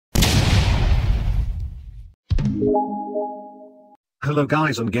Hello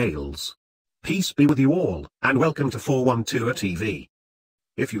guys and gals. Peace be with you all, and welcome to 412 TV.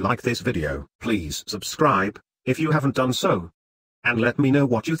 If you like this video, please subscribe, if you haven't done so. And let me know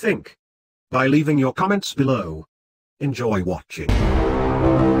what you think by leaving your comments below. Enjoy watching.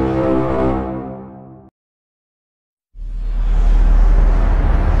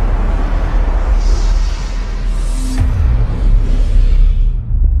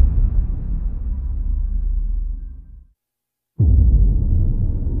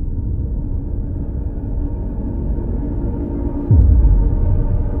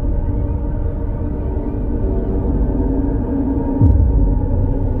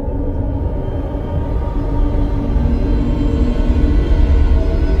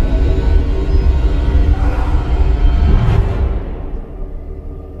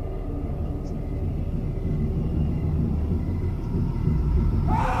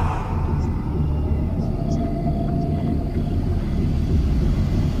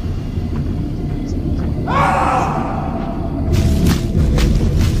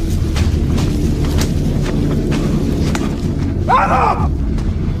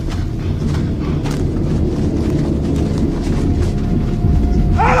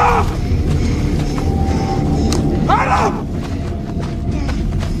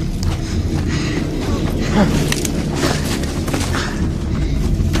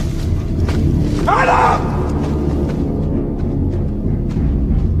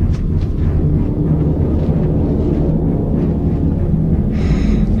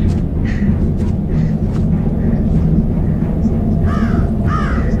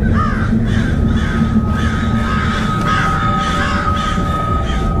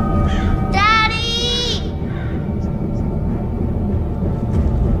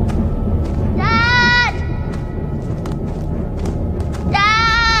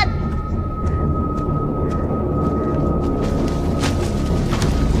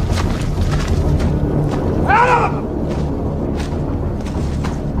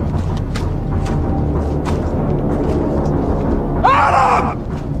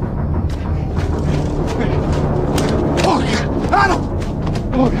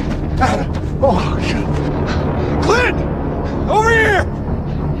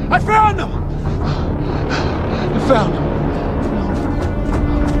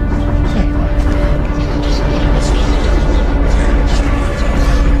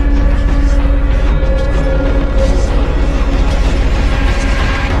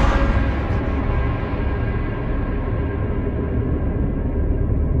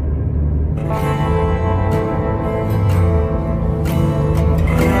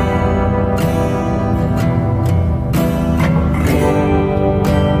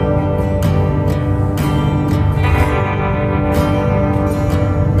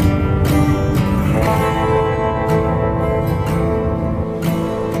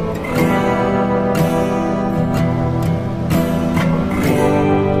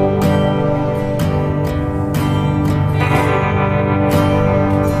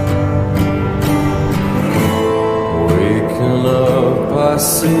 I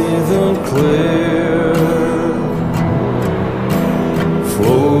see them clear,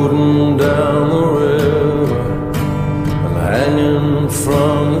 floating down the river and hanging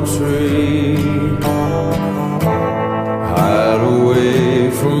from the tree. Hide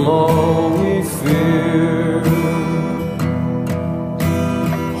away from all we fear,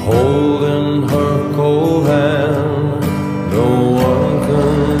 holding her cold hand. No one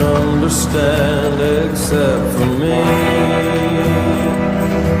can understand except for me.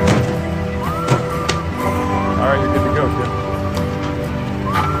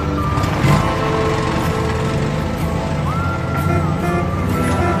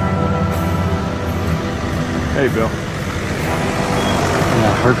 Hey, Bill. Yeah,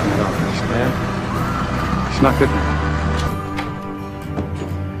 I heard from the doctors. Yeah? It's not good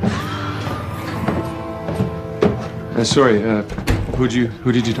news. Sorry, who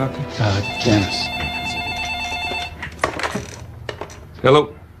did you talk to? Janice.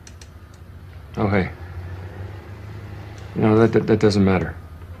 Hello? Oh, hey. No, that doesn't matter.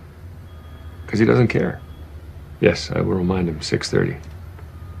 Because he doesn't care. Yes, I will remind him, 6:30.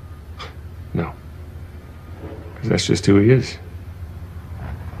 No. Because that's just who he is.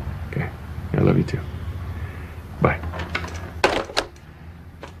 Okay. I love you too. Bye.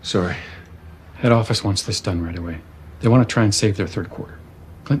 Sorry. Head office wants this done right away. They want to try and save their third quarter.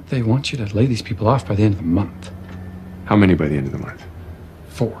 Clint, they want you to lay these people off by the end of the month. How many by the end of the month?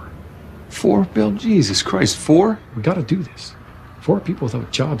 4. 4? Bill, Jesus Christ, 4? We got to do this. 4 people without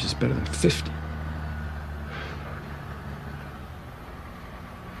jobs is better than 50.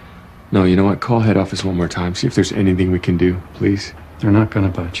 No, you know what? Call head office one more time. See if there's anything we can do, please. They're not gonna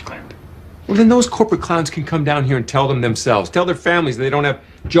budge, Clint. Well, then those corporate clowns can come down here and tell them themselves. Tell their families that they don't have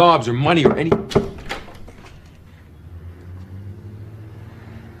jobs or money or any...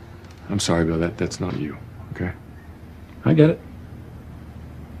 I'm sorry, Bill. That's not you, okay? I get it.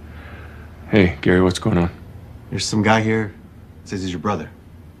 Hey, Gary, what's going on? There's some guy here, says he's your brother.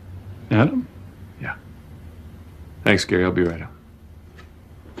 Adam? Yeah. Thanks, Gary. I'll be right out.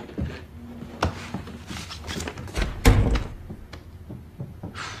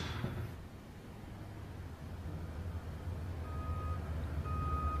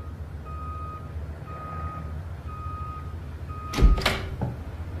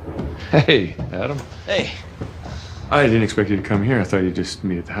 Hey, Adam. Hey. I didn't expect you to come here. I thought you'd just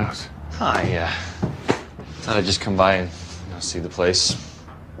meet at the house. Hi, thought I'd just come by and see the place.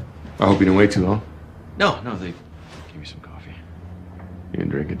 I hope you didn't wait too long. No, they gave me some coffee. You didn't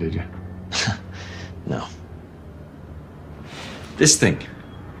drink it, did you? No. This thing,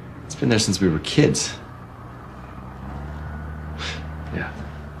 it's been there since we were kids. Yeah.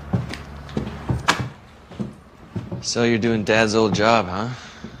 So you're doing Dad's old job, huh?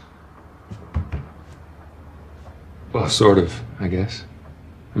 Well, sort of, I guess.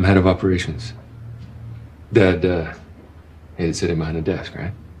 I'm head of operations. Dad, hated sitting behind a desk,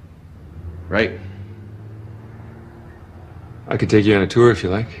 right? Right. I could take you on a tour if you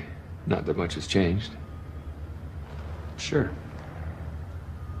like. Not that much has changed. Sure.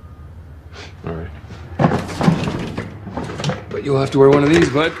 All right. But you'll have to wear one of these,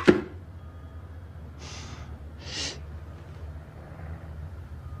 bud.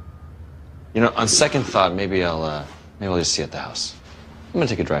 You know, on second thought, maybe I'll just see you at the house. I'm gonna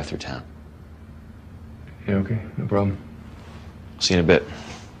take a drive through town. Yeah, okay, no problem. See you in a bit.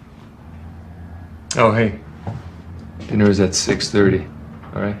 Oh, hey. Dinner is at 6:30,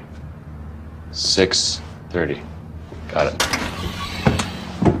 all right? 6:30. Got it.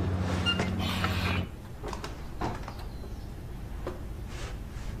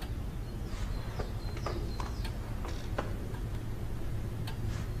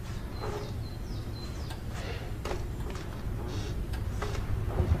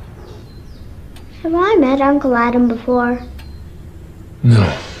 Have I met Uncle Adam before?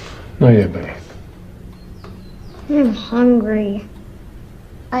 No, not yet, buddy. I'm hungry.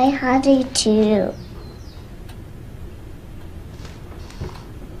 I had a too.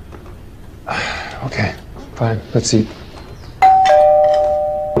 Okay, fine, let's eat.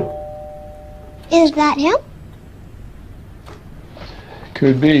 Is that him?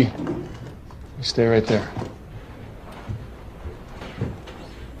 Could be. You stay right there.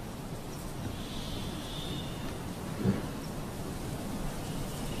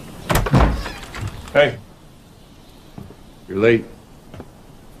 Hey. You're late.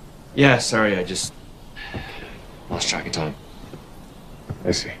 Yeah, sorry, I just lost track of time.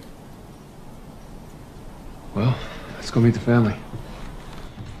 I see. Well, let's go meet the family.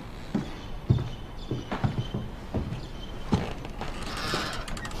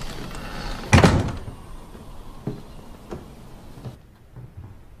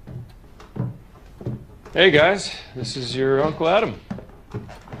 Hey guys, this is your Uncle Adam.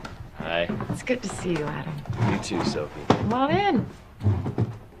 Hi. It's good to see you, Adam. You too, Sophie. Come on in.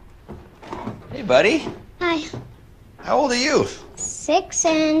 Hey, buddy. Hi. How old are you? 6,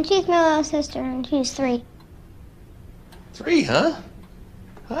 and she's my little sister, and she's 3. 3, huh?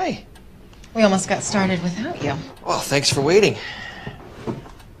 Hi. We almost got started without you. Well, thanks for waiting.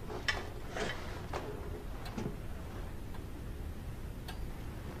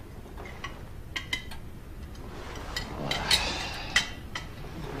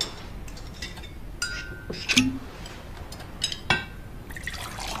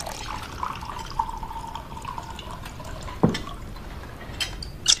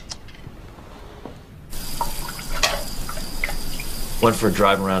 Went for a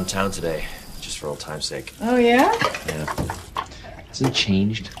drive around town today, just for old time's sake. Oh, yeah? Yeah. Hasn't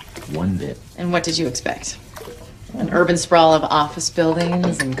changed one bit. And what did you expect? An urban sprawl of office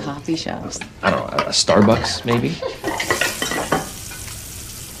buildings and coffee shops? I don't know, a Starbucks, maybe?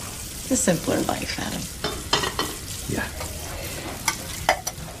 It's a simpler life, Adam. Yeah.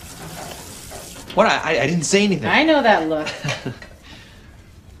 What? I didn't say anything. I know that look.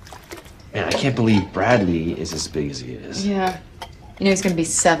 Man, I can't believe Bradley is as big as he is. Yeah. You know he's gonna be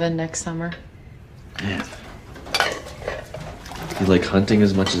 7 next summer. Man. You like hunting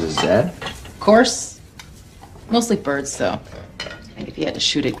as much as his dad? Of course. Mostly birds, though. And if he had to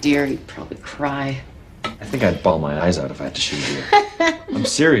shoot a deer, he'd probably cry. I think I'd bawl my eyes out if I had to shoot a deer. I'm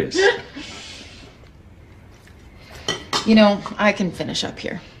serious. You know, I can finish up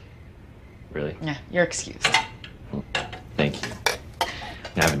here. Really? Yeah, you're excused. Thank you.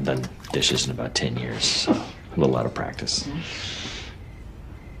 I haven't done dishes in about 10 years, so a little out of practice.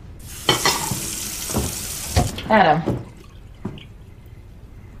 Adam.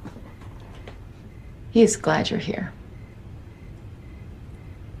 He's glad you're here.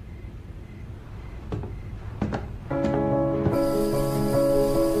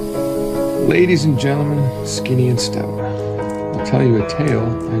 Ladies and gentlemen, skinny and stout, I'll tell you a tale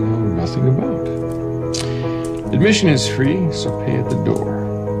I know nothing about. Admission is free, so pay at the door.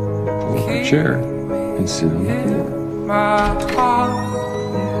 Pull up a chair and sit on the floor. My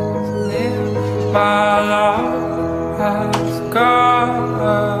heart is my love has gone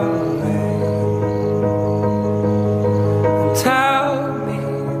away. Tell me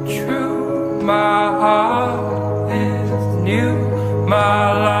true, my heart is new,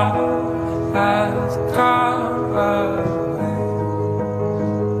 my love has gone away.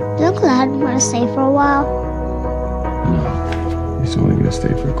 Do Uncle Adam want to stay for a while? No, he's only gonna stay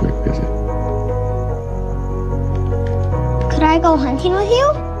for a quick visit. Could I go hunting with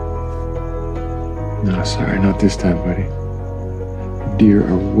you? No, sorry, not this time, buddy. Deer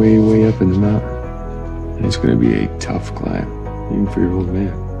are way, way up in the mountain, and it's gonna be a tough climb, even for your old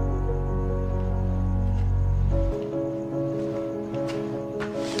man.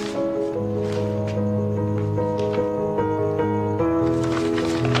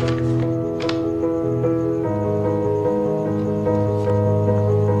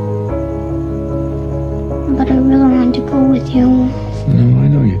 But I really want to go with you. No, I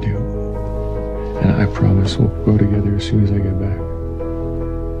know you do. And I promise we'll go together as soon as I get back.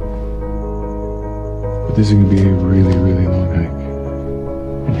 But this is gonna be a really, really long hike.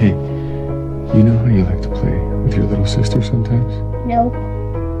 And hey, you know how you like to play with your little sister sometimes? No,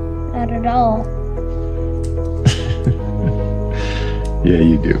 not at all. Yeah,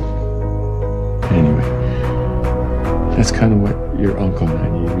 you do. Anyway, that's kind of what your uncle and I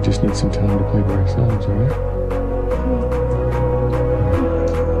need. We just need some time to play by ourselves, all right?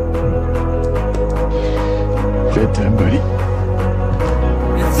 Bedtime, buddy.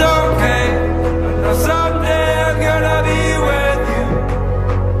 It's okay, I know someday I'm gonna be with you.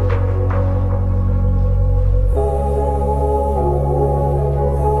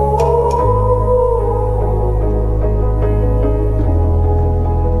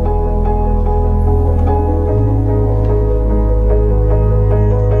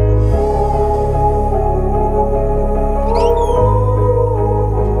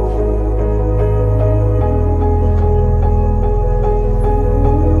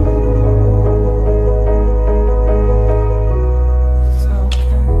 okay,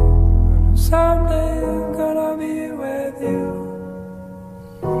 I know someday I'm gonna be with you.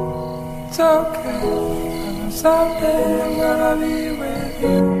 It's okay, I know someday I'm gonna be with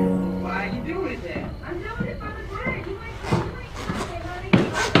you.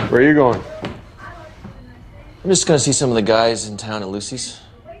 Where are you going? I'm just gonna see some of the guys in town at Lucy's.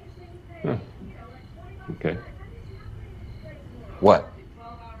 Oh. Okay. What?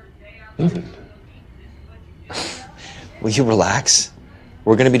 Nothing. Will you relax?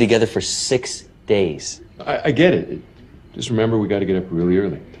 We're gonna be together for 6 days. I get it. Just remember, we got to get up really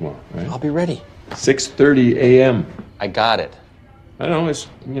early tomorrow, right? I'll be ready. 6:30 a.m. I got it. I don't know. It's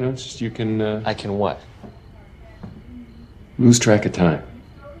it's just you can I can what? lose track of time.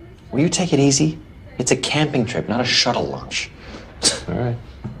 Will you take it easy? It's a camping trip, not a shuttle launch. All right.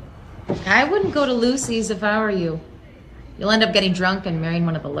 I wouldn't go to Lucy's if I were you. You'll end up getting drunk and marrying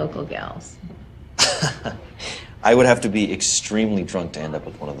one of the local gals. I would have to be extremely drunk to end up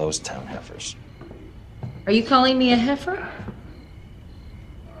with one of those town heifers. Are you calling me a heifer?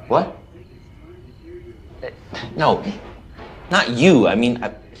 What? No, not you. I mean,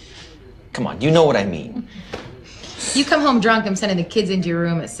 come on, you know what I mean. You come home drunk, I'm sending the kids into your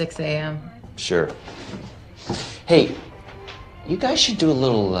room at 6 a.m. Sure. Hey, you guys should do a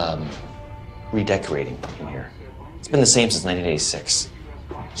little redecorating in here. It's been the same since 1986.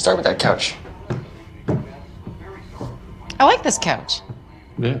 Start with that couch. I like this couch.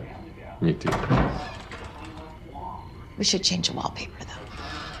 Yeah. Me too. We should change the wallpaper, though.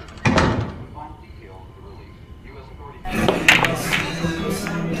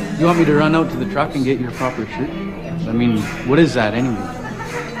 You want me to run out to the truck and get your proper shirt? I mean, what is that anyway?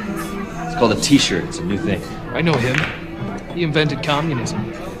 It's called a T-shirt. It's a new thing. I know him. He invented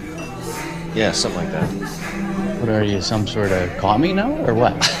communism. Yeah, something like that. What are you, some sort of commie now, or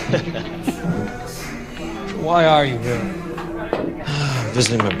what? Why are you here?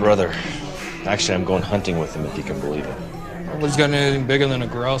 Visiting my brother. Actually, I'm going hunting with him, if you can believe it. Nobody's gotten anything bigger than a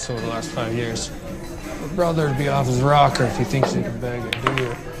grouse over the last 5 years. My brother'd be off his rocker if he thinks he can bag a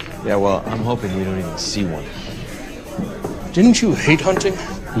deer. Yeah, well, I'm hoping we don't even see one. Didn't you hate hunting?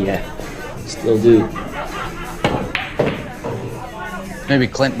 Yeah, still do. Maybe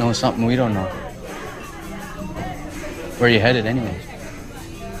Clint knows something we don't know. Where are you headed anyways?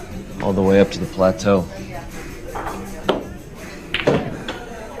 All the way up to the plateau.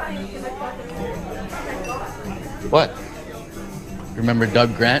 What? Remember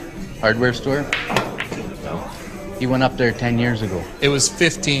Doug Grant, hardware store? No. He went up there 10 years ago. It was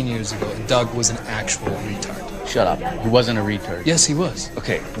 15 years ago, and Doug was an actual retard. Shut up. He wasn't a retard. Yes, he was.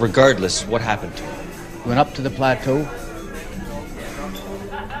 Okay, regardless, what happened to him? He went up to the plateau,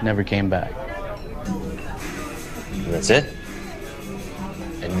 never came back. And that's it?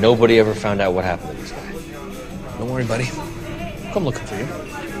 And nobody ever found out what happened to this guy? Don't worry, buddy. Come looking for you.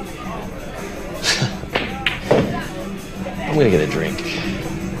 I'm gonna get a drink.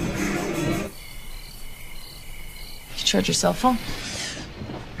 You charge your cell phone?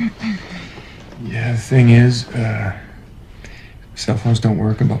 Yeah, the thing is, cell phones don't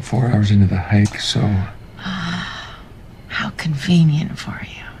work about 4 hours into the hike, so... How convenient for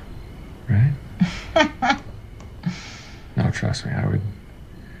you. Right? No, trust me, I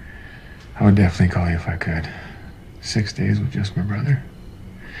would definitely call you if I could. 6 days with just my brother.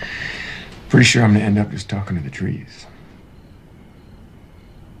 Pretty sure I'm gonna end up just talking to the trees.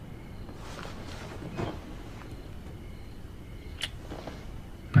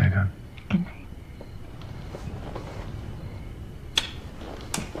 Night, hon. Good night.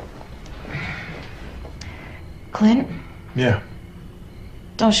 Clint, Yeah.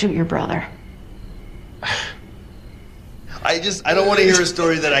 don't shoot your brother. I don't want to hear a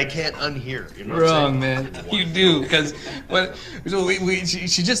story that I can't unhear. You know what I'm Wrong, man. You do, because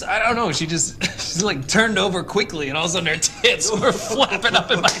she just, I don't know, she's like turned over quickly, and all of a sudden her tits were flapping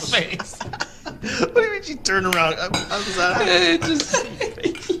up in my face. What do you mean she turned around? How does that happen? It just...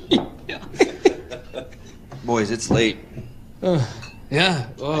 Boys, it's late. Yeah. I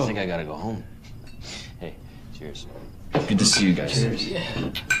Oh. think I gotta go home. Hey, cheers. Good to see you guys. Cheers.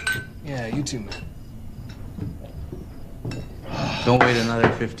 Yeah, you too, man. Don't wait another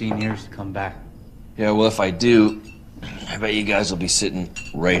 15 years to come back. Yeah, well, if I do, I bet you guys will be sitting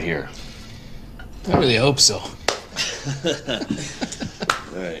right here. I really hope so. All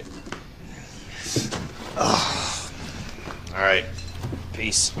right. All right.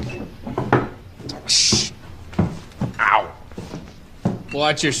 Peace. Ow.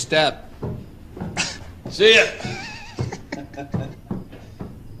 Watch your step. See ya.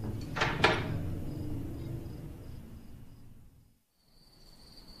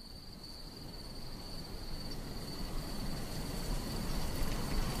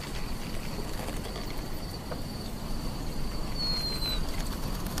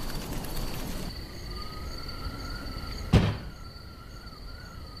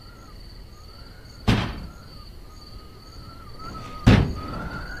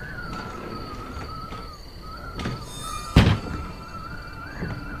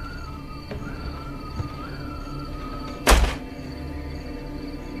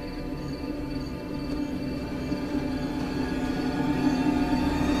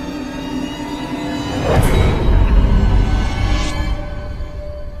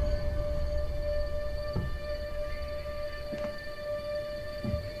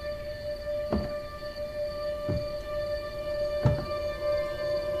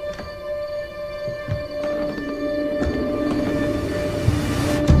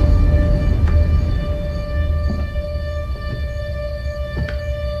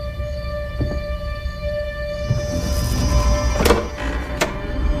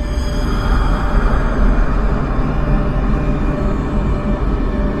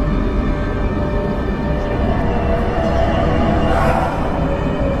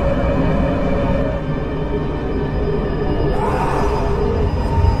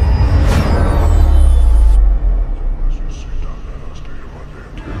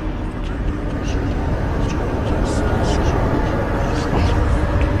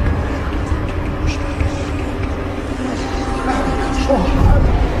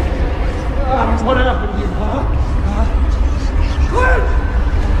 What happened here, huh? Clint!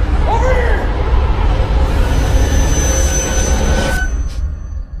 Over here!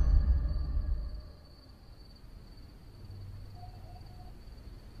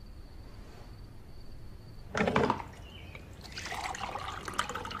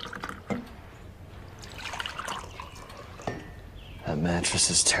 That mattress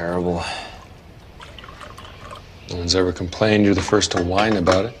is terrible. No one's ever complained. You're the first to whine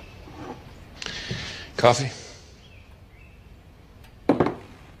about it. Coffee?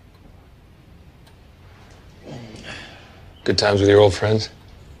 Good times with your old friends?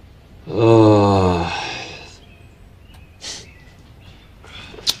 Oh.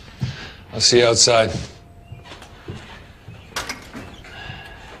 I'll see you outside.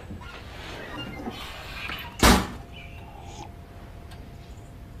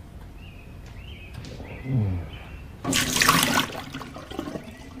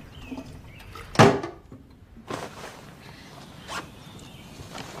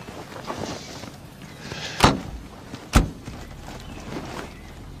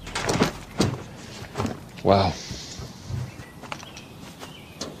 Wow.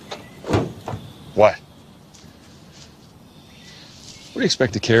 What? What do you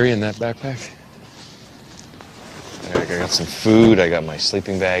expect to carry in that backpack? I got some food, I got my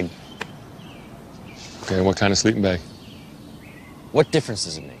sleeping bag. Okay, what kind of sleeping bag? What difference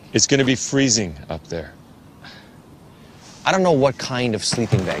does it make? It's gonna be freezing up there. I don't know what kind of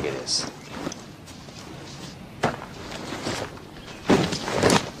sleeping bag it is.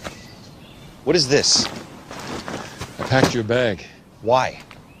 What is this? I packed your bag. Why?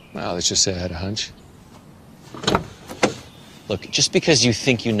 Well, let's just say I had a hunch. Look, just because you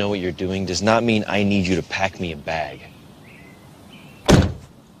think you know what you're doing does not mean I need you to pack me a bag.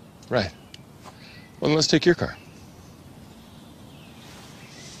 Right. Well, then let's take your car.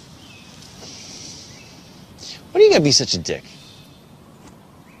 Why do you gotta be such a dick?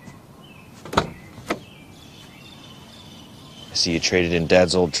 I see you traded in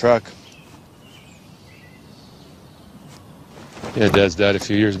Dad's old truck. Yeah, Dad's died a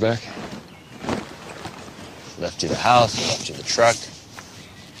few years back. Left you the house, left you the truck.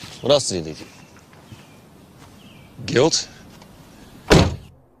 What else did he leave you? Guilt?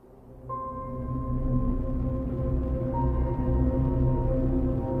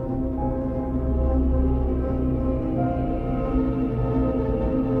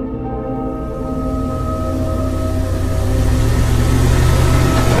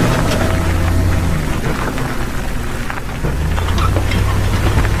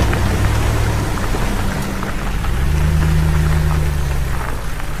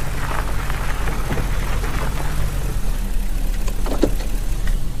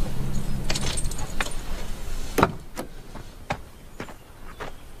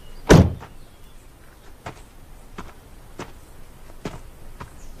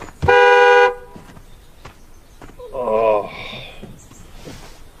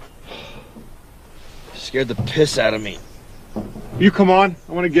 Scared the piss out of me. You come on.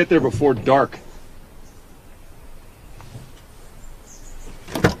 I want to get there before dark.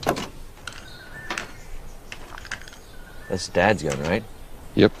 That's Dad's gun, right?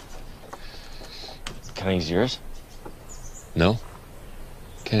 Yep. Can I use yours? No.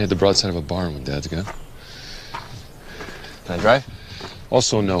 Can't hit the broadside of a barn with Dad's gun. Can I drive?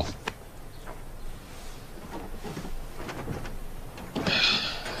 Also, no.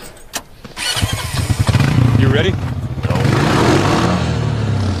 You ready?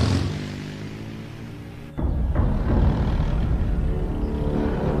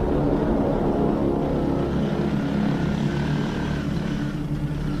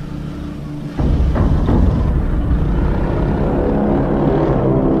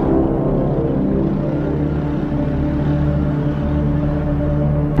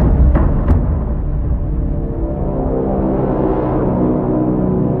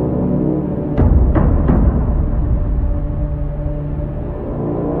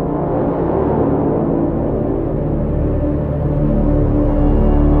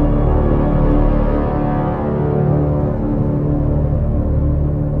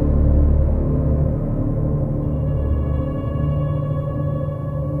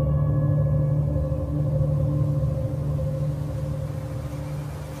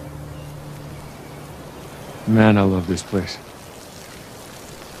 Man, I love this place.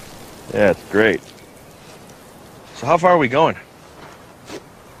 Yeah, it's great. So how far are we going?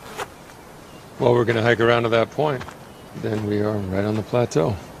 Well, we're gonna hike around to that point. Then we are right on the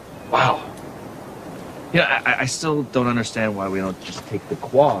plateau. Wow. Yeah, I still don't understand why we don't just take the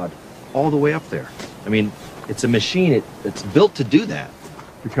quad all the way up there. I mean, it's a machine. It's built to do that.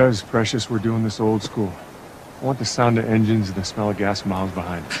 Because, Precious, we're doing this old school. I want the sound of engines and the smell of gas miles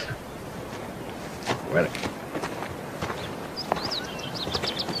behind us. Ready.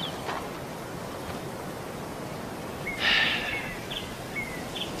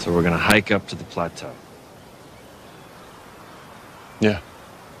 So we're gonna hike up to the plateau. Yeah.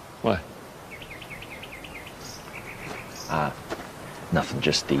 Why? Nothing.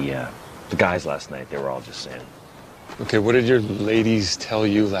 Just the guys last night. They were all just saying. Okay, what did your ladies tell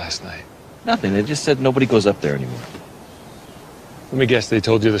you last night? Nothing. They just said nobody goes up there anymore. Let me guess, they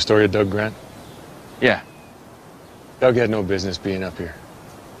told you the story of Doug Grant? Yeah. Doug had no business being up here.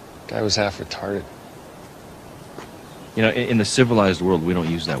 Guy was half retarded. You know, in the civilized world, we don't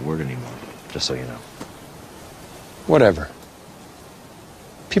use that word anymore, just so you know. Whatever.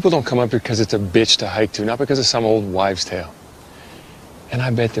 People don't come up here because it's a bitch to hike to, not because of some old wives' tale. And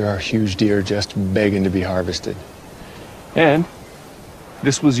I bet there are huge deer just begging to be harvested. And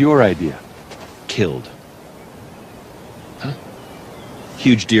this was your idea. Killed. Huh?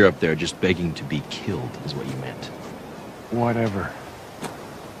 Huge deer up there just begging to be killed is what you meant. Whatever.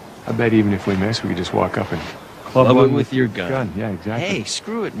 I bet even if we miss, we could just walk up and club Love one it with your gun. Yeah, exactly. Hey,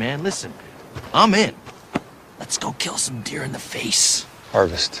 screw it, man. Listen, I'm in. Let's go kill some deer in the face.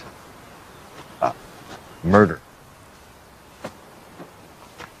 Harvest. Murder.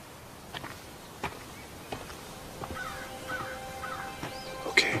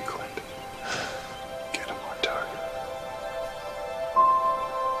 Okay, Clint. Get him on target.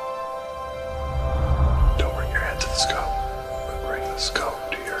 Don't bring your head to the scope, but bring the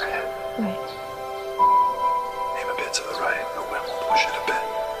scope to your head. Right. Aim a bit to the right, the wind will push it a bit.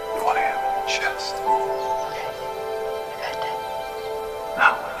 You want to aim in the chest. Okay. I got that.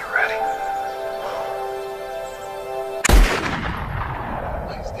 Now, when you're ready.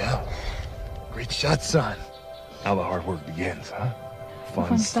 Nice down. Great shot, son. Now the hard work begins, huh?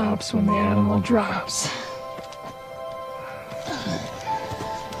 Fun stops when the animal drops.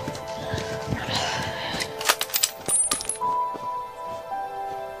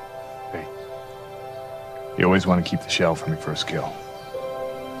 Hey. You always want to keep the shell from your first kill.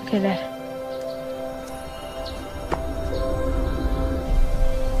 Okay, Dad.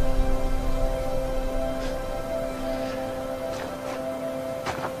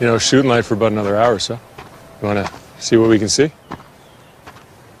 You know, shooting light for about another hour or so. You want to see what we can see?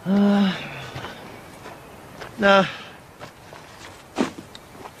 Nah.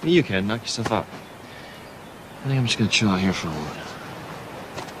 You can knock yourself out. I think I'm just gonna chill out here for a moment.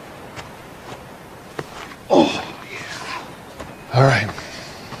 Oh, yeah. All right.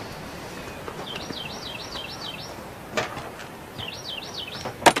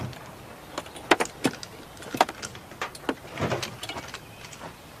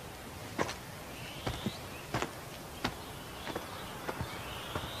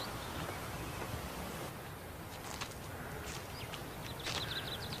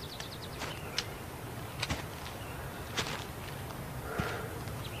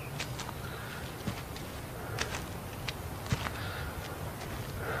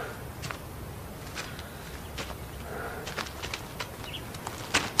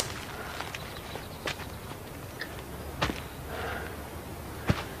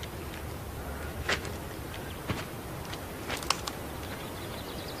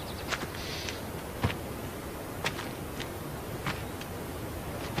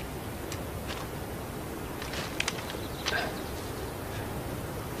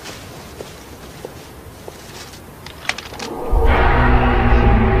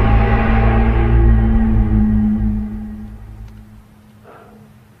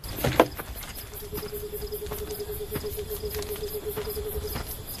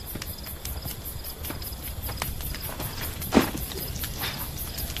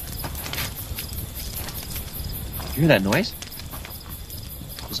 You hear that noise?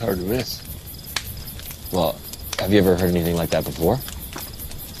 It was hard to miss. Well, have you ever heard anything like that before?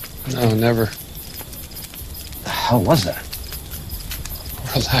 No, never. The hell was that?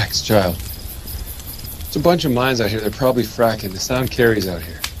 Relax, child. It's a bunch of mines out here. They're probably fracking. The sound carries out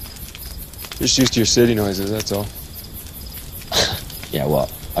here. You're just used to your city noises, that's all. Yeah,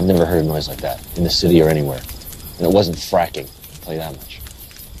 well, I've never heard a noise like that in the city or anywhere. And it wasn't fracking, I'll tell you that much.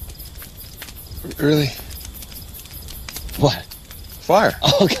 Really? What? Fire.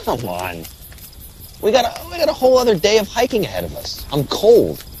 Oh, come on. We got a whole other day of hiking ahead of us. I'm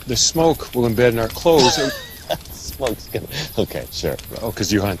cold. The smoke will embed in our clothes. And... Smoke's good. Okay, sure. Oh,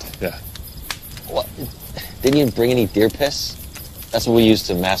 because you hunt, yeah. What? Didn't you bring any deer piss? That's what we use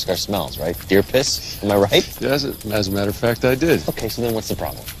to mask our smells, right? Deer piss? Am I right? Yes, as a matter of fact, I did. Okay, so then what's the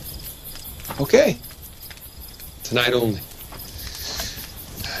problem? Okay. Tonight only.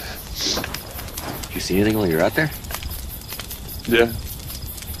 Did you see anything while you're out there? Yeah.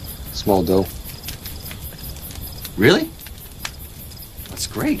 Small doe. Really? That's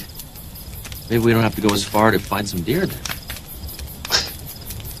great. Maybe we don't have to go as far to find some deer then.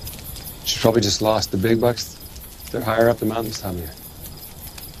 She's probably just lost. The big bucks, they're higher up the mountain this time of year.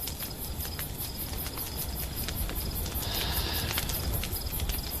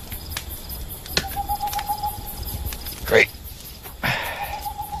 Great.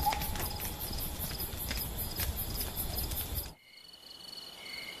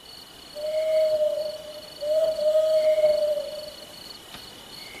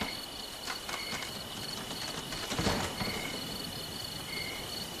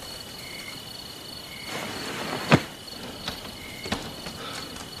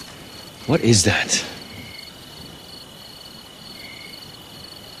 What is that?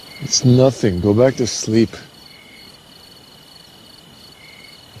 It's nothing. Go back to sleep.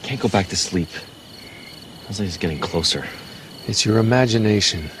 I can't go back to sleep. Sounds like it's getting closer. It's your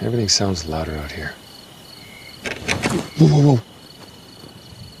imagination. Everything sounds louder out here. Whoa, whoa, whoa.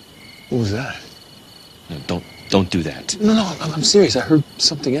 What was that? No, don't do that. No, I'm serious. I heard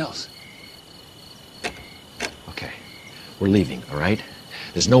something else. Okay, we're leaving, all right?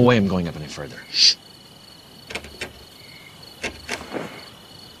 There's no way I'm going up any further. Shh.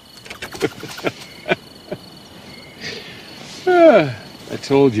 I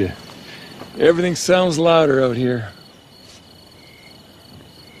told you. Everything sounds louder out here.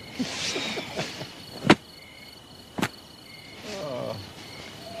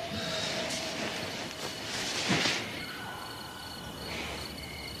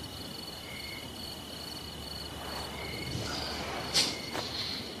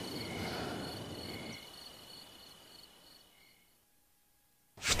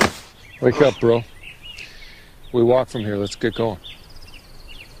 Wake up, bro. We walk from here. Let's get going.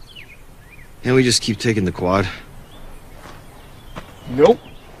 Can't we just keep taking the quad? Nope.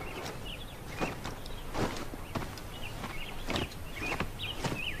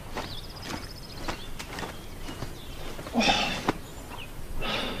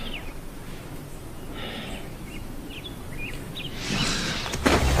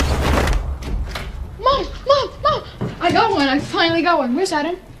 Mom! I got one. I finally got one. Where's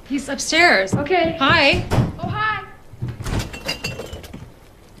Adam? He's upstairs. Okay. Hi. Oh, hi.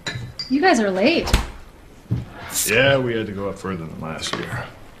 You guys are late. Yeah, we had to go up further than last year.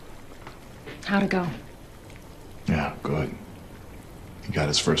 How'd it go? Yeah, good. He got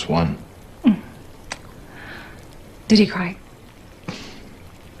his first one. Did he cry?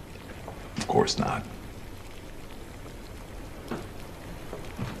 Of course not.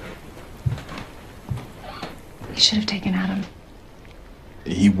 You should have taken Adam.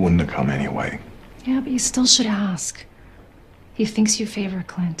 He wouldn't have come anyway. Yeah, but you still should ask. He thinks you favor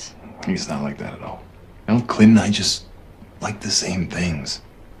Clint. He's not like that at all. You know, Clint and I just like the same things.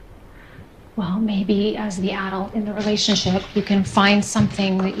 Well, maybe as the adult in the relationship, you can find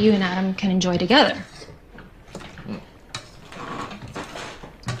something that you and Adam can enjoy together.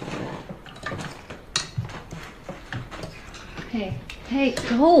 Hey,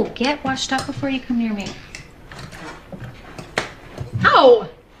 go. Get washed up before you come near me. Ow!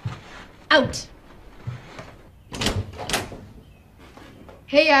 Out.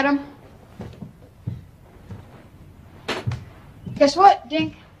 Hey, Adam. Guess what,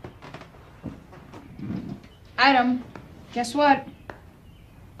 Dink? Adam, guess what?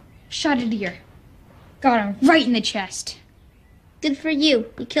 Shot a deer. Got him right in the chest. Good for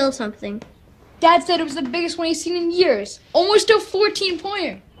you. You killed something. Dad said it was the biggest one he's seen in years. Almost a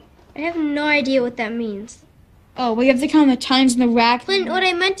 14-pointer. I have no idea what that means. Oh, we have to count the tines in the rack. Clint, what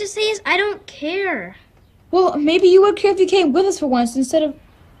I meant to say is I don't care. Well, maybe you would care if you came with us for once instead of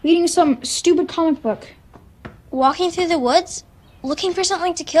reading some stupid comic book. Walking through the woods? Looking for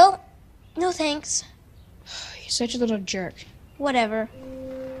something to kill? No thanks. You're such a little jerk. Whatever.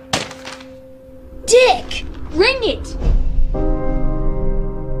 Dick! Ring it!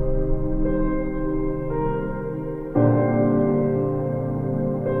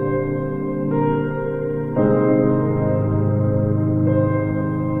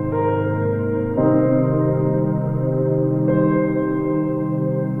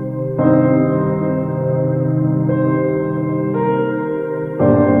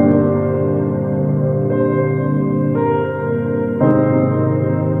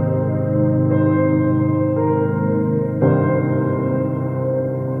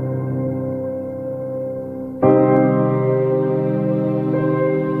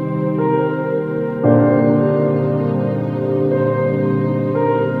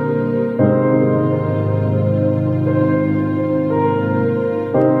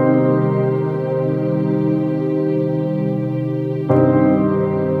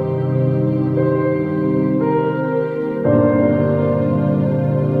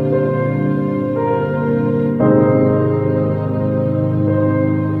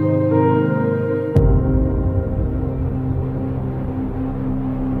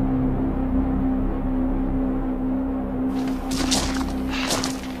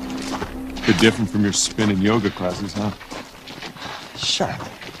 Different from your spin and yoga classes, huh? Shut up.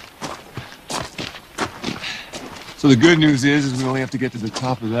 So the good news is we only have to get to the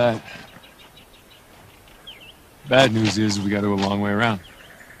top of that. Bad news is we got to go a long way around.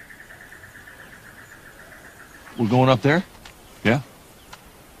 We're going up there? Yeah?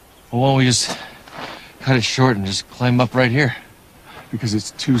 Well, why don't we just cut it short and just climb up right here? Because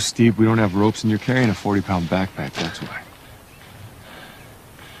it's too steep. We don't have ropes, and you're carrying a 40-pound backpack. That's why.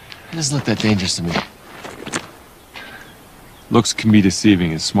 It doesn't look that dangerous to me. Looks can be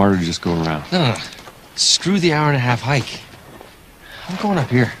deceiving. It's smarter to just go around. No. Screw the hour-and-a-half hike. I'm going up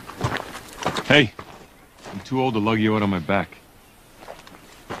here. Hey, I'm too old to lug you out on my back.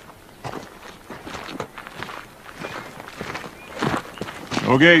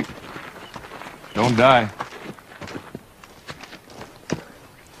 Okay. Don't die.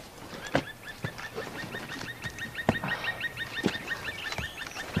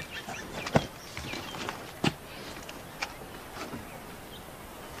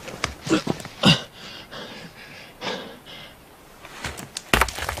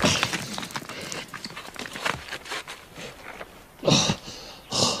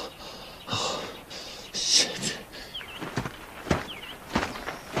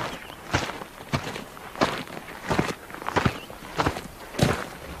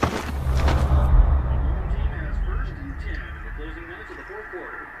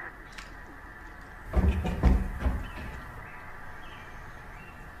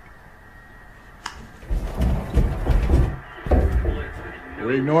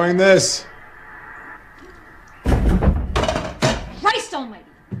 We're ignoring this. Christ almighty!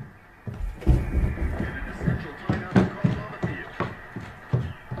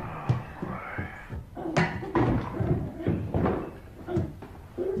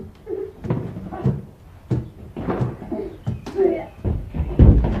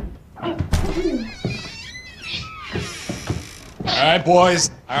 All right,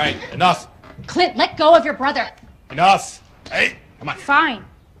 boys. All right, enough. Clint, let go of your brother. Enough. Hey, come on. Fine.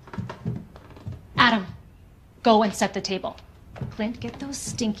 Adam, go and set the table. Clint, get those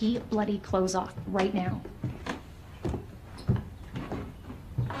stinky, bloody clothes off right now.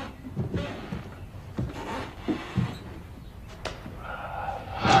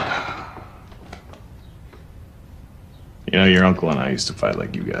 You know, your uncle and I used to fight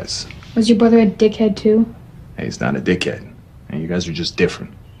like you guys. Was your brother a dickhead too? Hey, he's not a dickhead. And you guys are just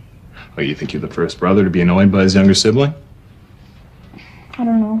different. Oh, you think you're the first brother to be annoyed by his younger sibling? I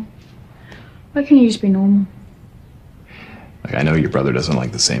don't know. Why can't you just be normal? Like, I know your brother doesn't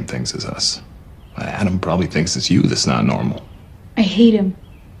like the same things as us. But Adam probably thinks it's you that's not normal. I hate him.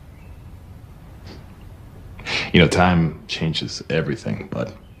 You know, time changes everything,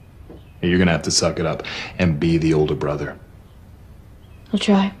 but you're gonna have to suck it up and be the older brother. I'll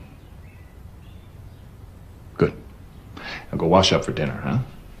try. Good. Now go wash up for dinner, huh?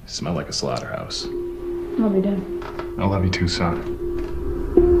 You smell like a slaughterhouse. I'll be dead. I love you too, son.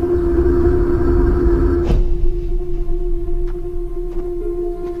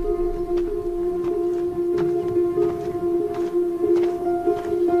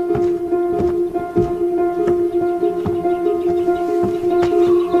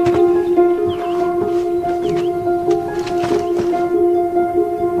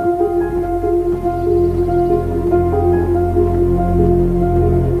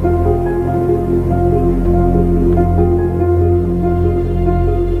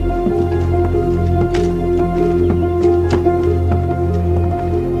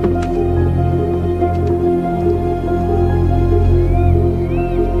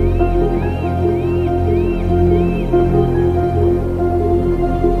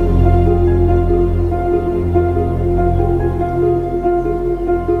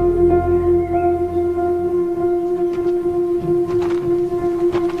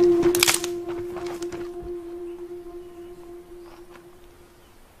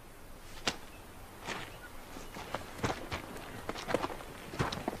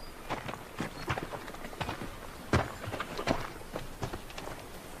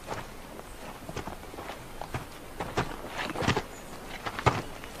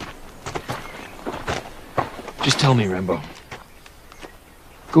 Just tell me, Rambo.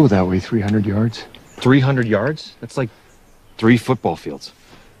 Go that way 300 yards. 300 yards? That's like 3 football fields.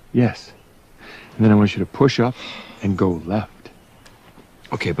 Yes. And then I want you to push up and go left.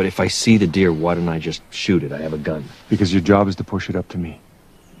 Okay, but if I see the deer, why don't I just shoot it? I have a gun. Because your job is to push it up to me.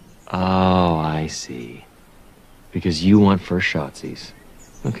 Oh, I see. Because you want first shotsies.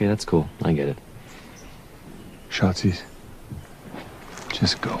 Okay, that's cool. I get it. Shotsies.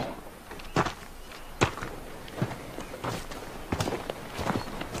 Just go.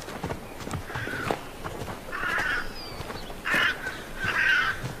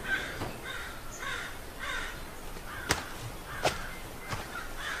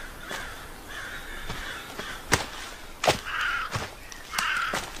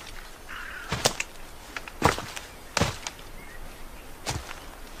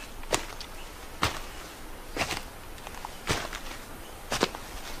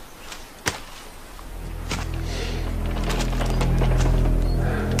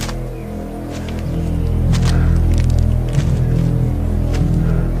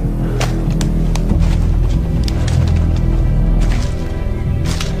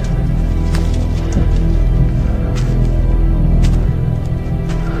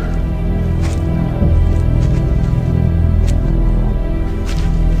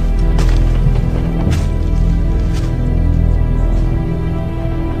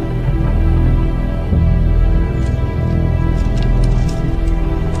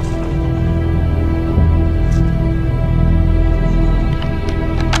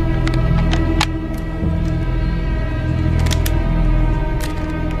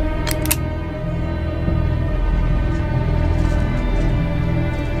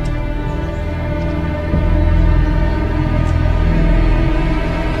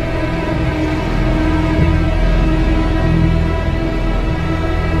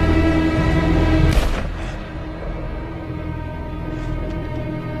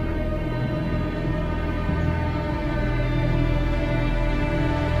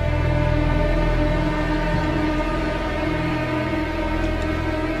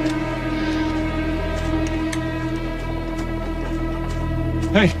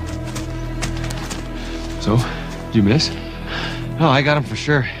 Hey. So, did you miss? No, I got him for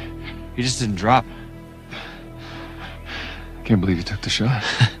sure. He just didn't drop. Can't believe you took the shot.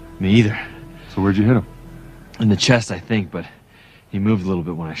 Me either. So where'd you hit him? In the chest, I think, but he moved a little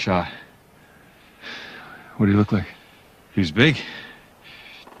bit when I shot. What did he look like? He was big.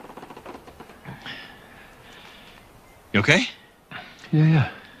 You okay? Yeah.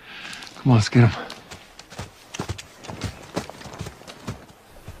 Come on, let's get him.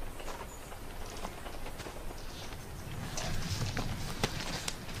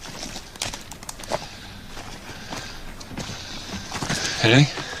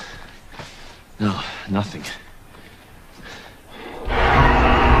 Anything? No, nothing.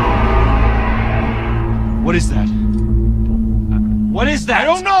 What is that? What is that? I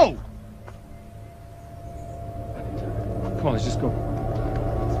don't know! Come on, let's just go.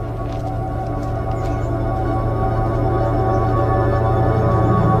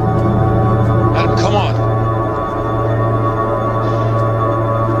 Adam, come on.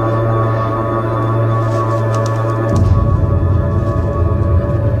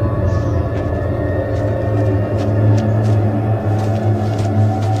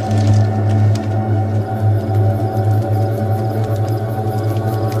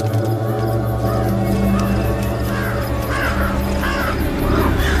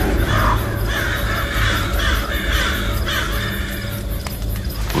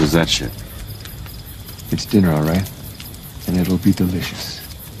 What is that shit? It's dinner, all right? And it'll be delicious.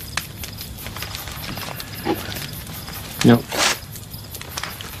 You know,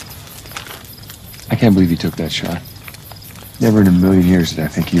 I can't believe you took that shot. Never in a million years did I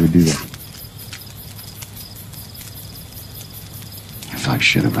think you would do that. I feel like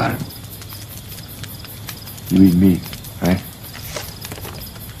shit about it. You eat meat, right?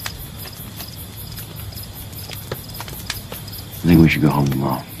 I think we should go home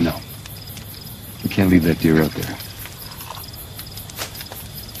tomorrow. No. We can't leave that deer out there.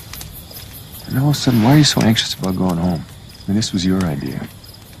 And all of a sudden, why are you so anxious about going home? I mean, this was your idea.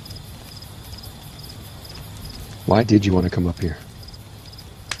 Why did you want to come up here?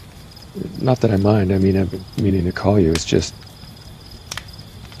 Not that I mind. I mean, I've been meaning to call you. It's just...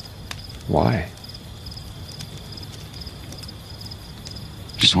 Why?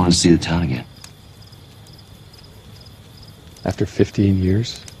 Just wanted to see the town again. After 15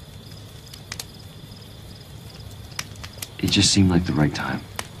 years? It just seemed like the right time.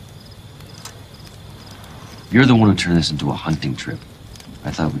 You're the one who turned this into a hunting trip.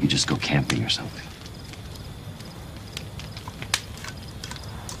 I thought we could just go camping or something.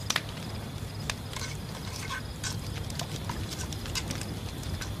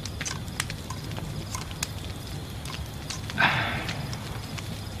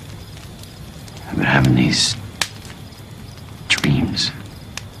 I've been having these dreams.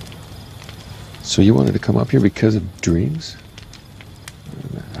 So you wanted to come up here because of dreams?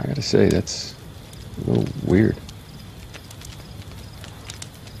 I gotta say, that's a little weird.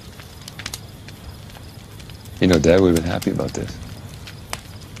 You know, Dad would have been happy about this.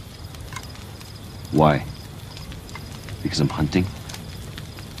 Why? Because I'm hunting?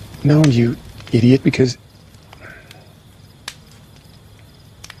 No, you idiot, because...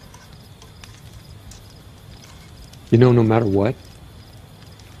 You know, no matter what,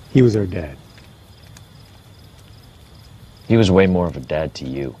 he was our dad. He was way more of a dad to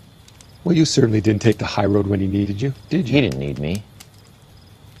you. Well, you certainly didn't take the high road when he needed you, did you? He didn't need me.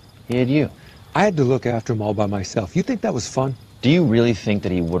 He had you. I had to look after him all by myself. You think that was fun? Do you really think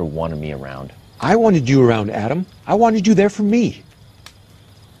that he would have wanted me around? I wanted you around, Adam. I wanted you there for me.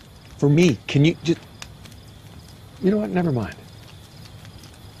 For me. Can you just... You know what? Never mind.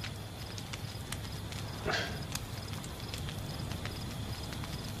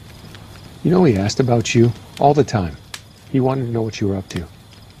 You know, he asked about you all the time. He wanted to know what you were up to.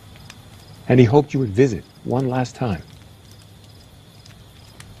 And he hoped you would visit one last time.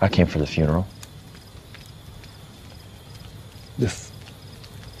 I came for the funeral.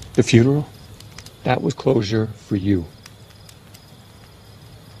 The funeral? That was closure for you.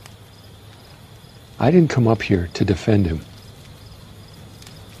 I didn't come up here to defend him.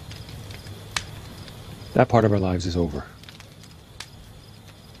 That part of our lives is over.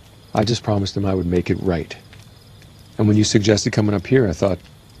 I just promised him I would make it right. And when you suggested coming up here, I thought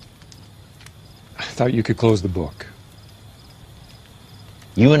you could close the book.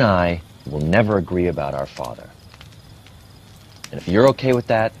 You and I will never agree about our father. And if you're okay with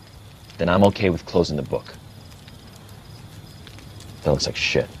that, then I'm okay with closing the book. That looks like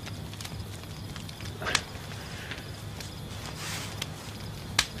shit.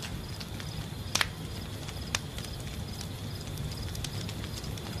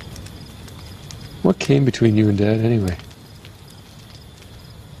 What came between you and Dad anyway?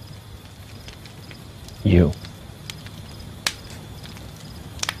 You.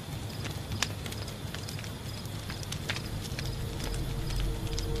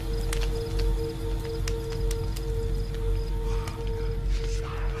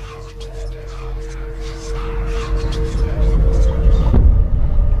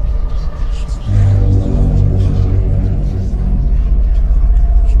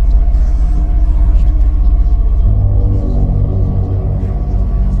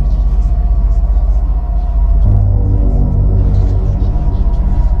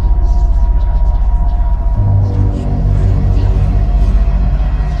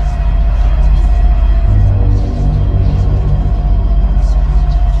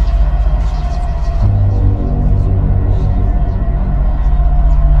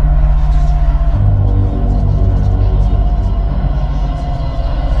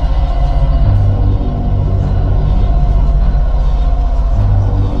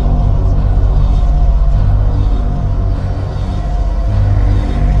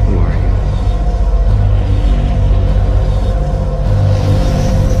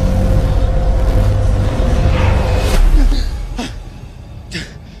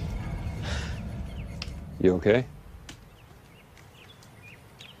 You okay?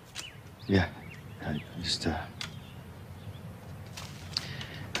 Yeah, I just, I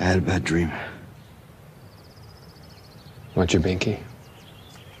had a bad dream. Want your binky?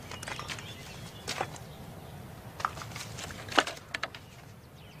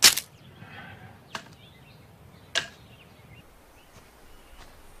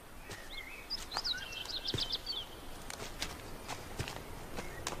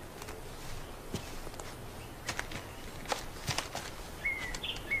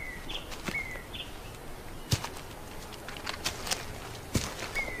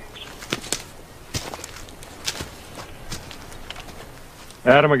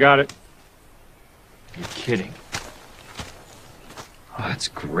 Adam, I got it. You're kidding. Oh, that's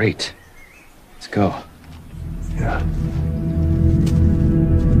great. Let's go. Yeah.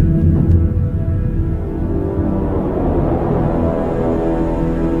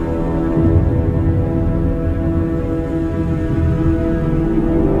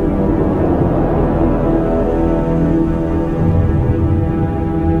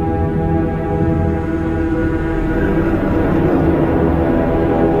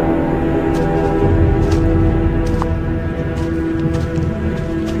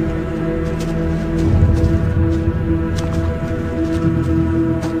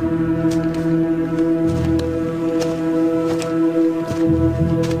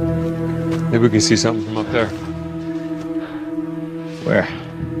 Maybe we can see something from up there. Where?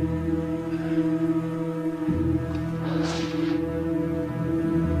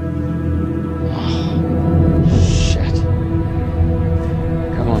 Shit.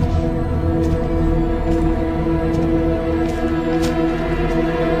 Come on.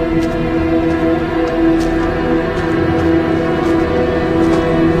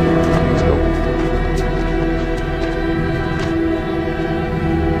 Let's go.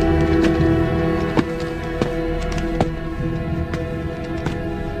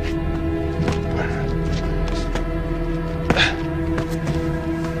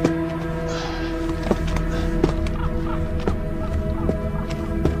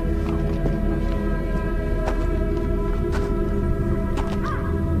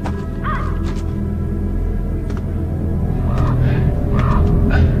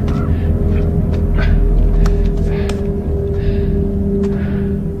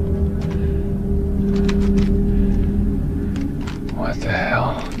 What the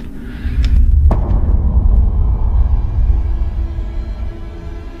hell?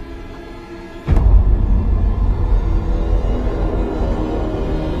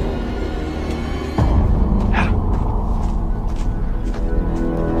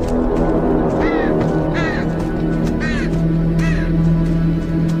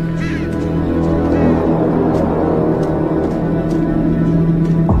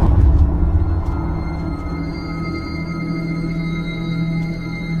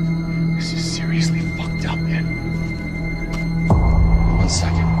 This is seriously fucked up, man. 1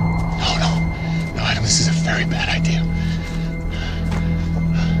 second. No, Adam, this is a very bad idea.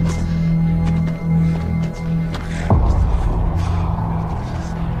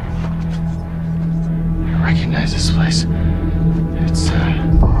 I recognize this place. It's,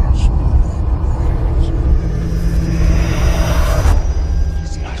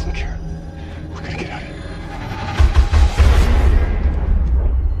 Listen, I don't care. We're gonna get out of here.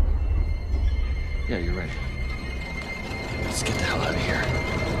 Yeah, you're right. Let's get the hell out of here.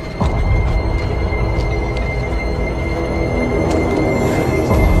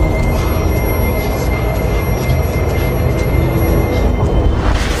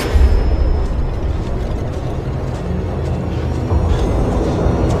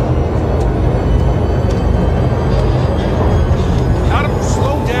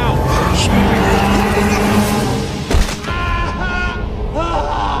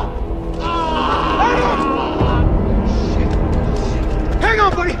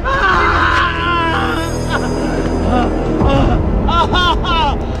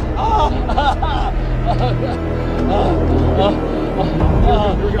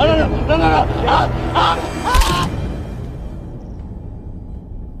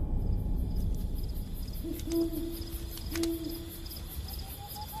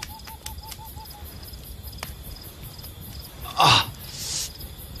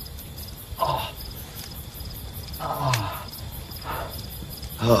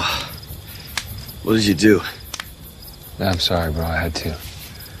 Oh. What did you do? I'm sorry, bro. I had to.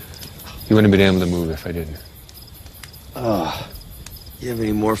 You wouldn't have been able to move if I didn't. Oh. You have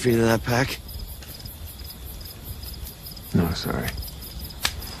any morphine in that pack? No, sorry.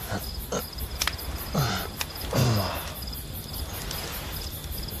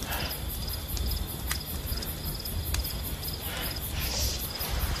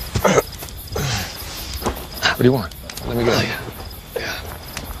 What do you want? Let me get it.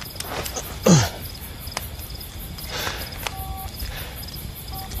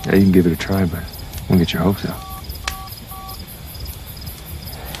 Yeah, you can give it a try, but won't get your hopes up.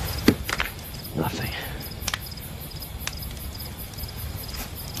 Nothing.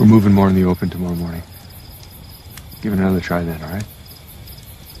 We're moving more in the open tomorrow morning. Give it another try then, all right?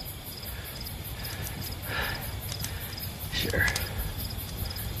 Sure.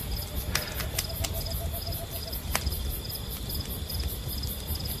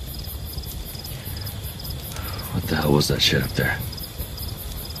 What the hell was that shit up there?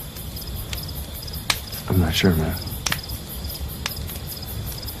 I'm not sure, man.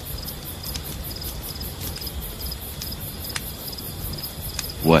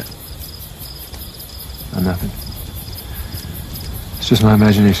 What? Oh, nothing. It's just my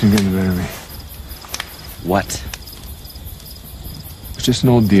imagination getting the better of me. What? It's just an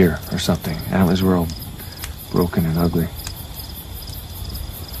old deer or something. Antlers were all broken and ugly.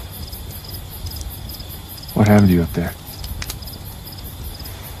 What happened to you up there?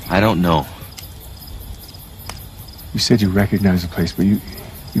 I don't know. You said you recognized the place, but you've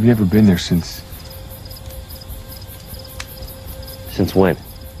never been there since... Since when?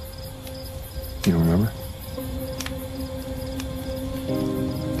 You don't remember?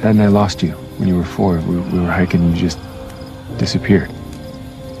 Dad and I lost you when you were 4. We were hiking and you just disappeared.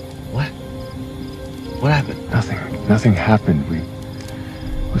 What? What happened? Nothing. Nothing happened.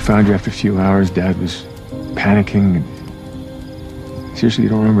 We found you after a few hours. Dad was panicking. And... Seriously, you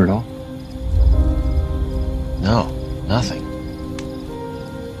don't remember at all? No, nothing.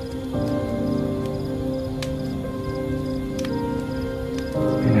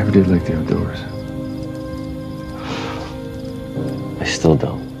 You never did like the outdoors. I still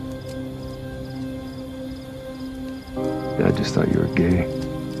don't. Dad just thought you were gay.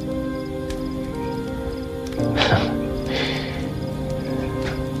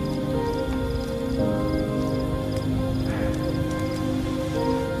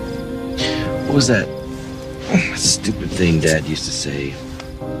 What was that stupid thing Dad used to say?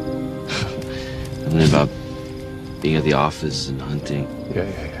 Something about being at the office and hunting.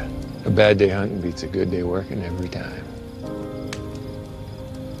 Yeah. A bad day hunting beats a good day working every time.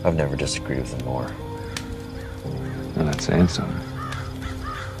 I've never disagreed with him more. Well, that's saying something.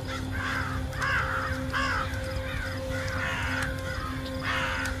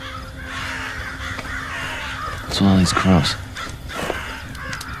 What's all these crows?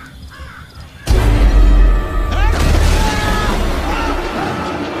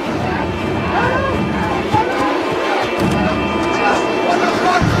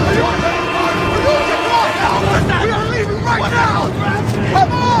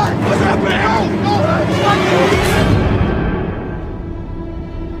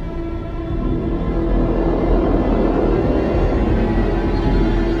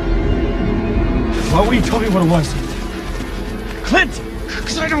 Why won't you tell me what it was? Clint!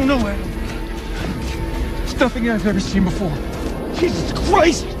 Because I don't know, Adam. It's nothing I've ever seen before. Jesus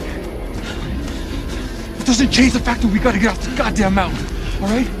Christ! It doesn't change the fact that we gotta get off the goddamn mountain, all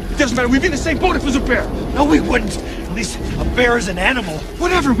right? It doesn't matter. We'd be in the same boat if it was a bear. No, we wouldn't. At least a bear is an animal.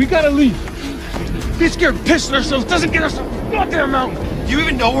 Whatever, we gotta leave. Being scared pissing ourselves doesn't get us off the goddamn mountain. Do you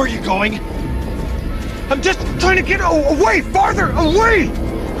even know where you're going? I'm just trying to get away, farther away!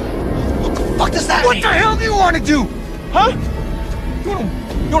 What the fuck does that mean? What the hell do you want to do? Huh?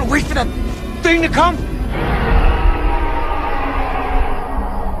 You want to wait for that thing to come?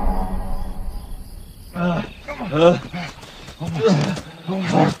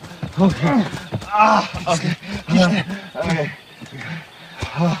 Okay.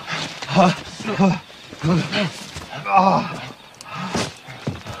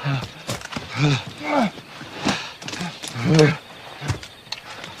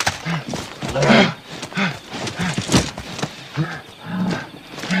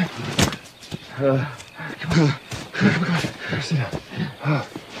 Come on. Sit down.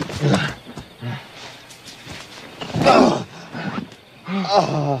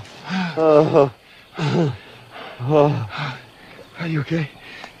 Are you okay?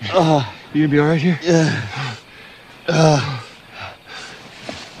 You gonna be all right here? Yeah.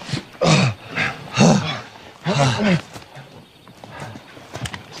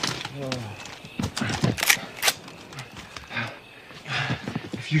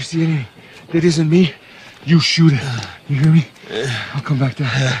 If you see anything that isn't me, you shoot it. You hear me? I'll come back down.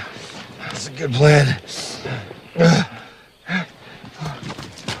 That's a good plan.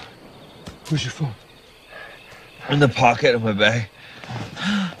 Where's your phone? In the pocket of my bag.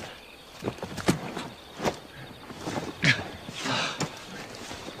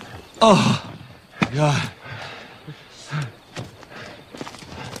 Oh, God.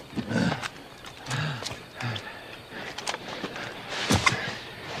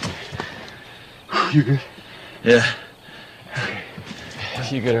 You good? Yeah.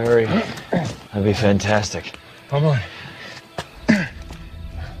 If you could hurry, that'd be fantastic. Come on.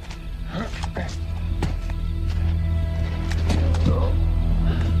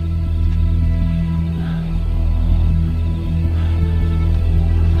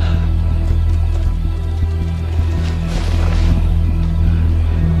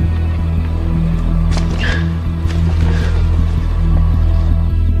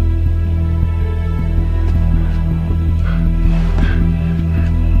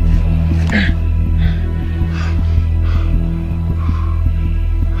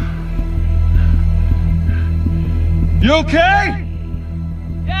 You okay?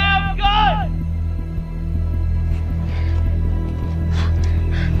 Yeah, I'm good!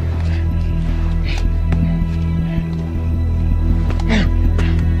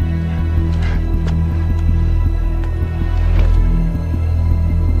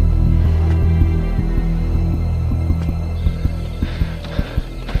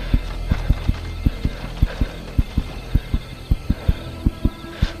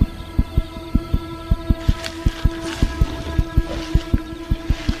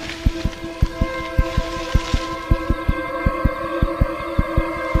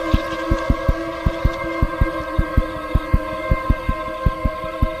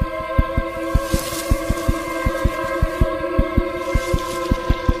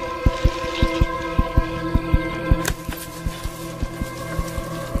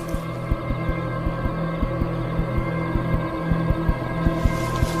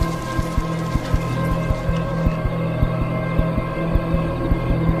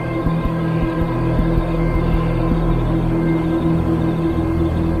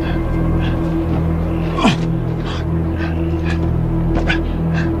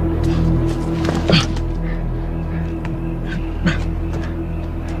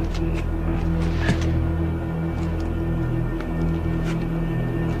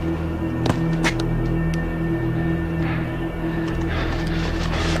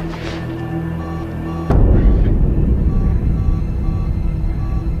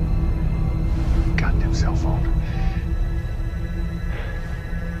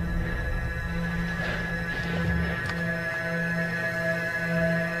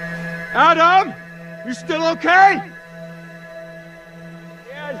 Adam, you still okay?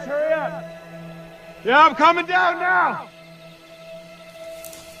 Yeah, just hurry up. Yeah, I'm coming down now.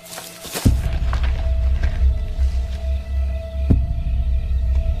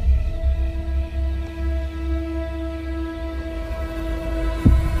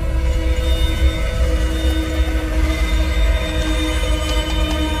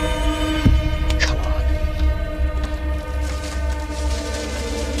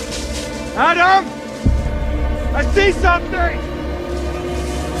 Adam! I see something!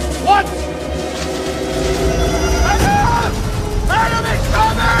 What? Adam! Adam is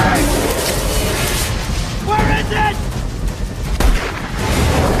coming! Where is it?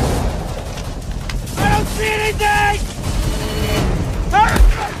 I don't see anything!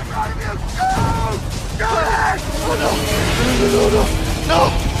 Adam's right in front of you! Go! Go ahead! Oh no! No!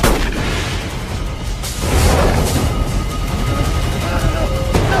 No!